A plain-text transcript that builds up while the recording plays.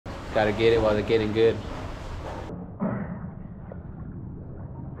Gotta get it while they're getting good.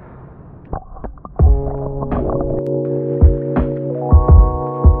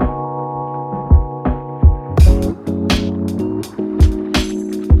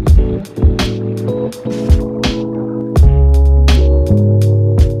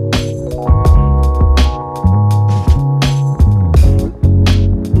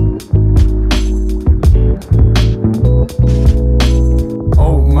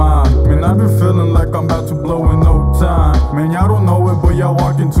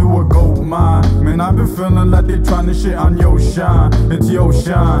 Feeling like they tryna shit on your shine. It's your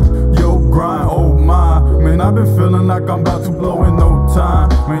shine, your grind, oh my. Man, I've been feeling like I'm about to blow in no time.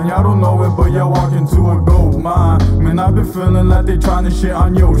 Man, y'all don't know it, but y'all walk into a gold mine. Man, I've been feeling like they tryna shit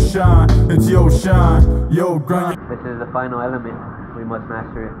on your shine. It's your shine, your grind. This is the final element. We must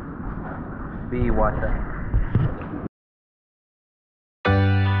master it. Be water.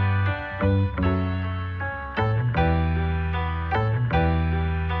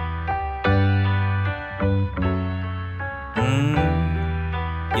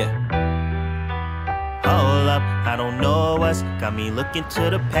 I don't know what's got me looking to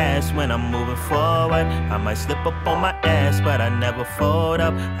the past when I'm moving forward. I might slip up on my ass, but I never fold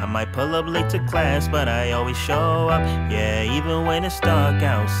up. I might pull up late to class, but I always show up. Yeah, even when it's dark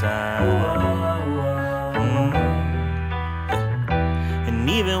outside. Yeah. And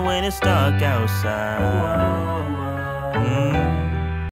even when it's dark outside.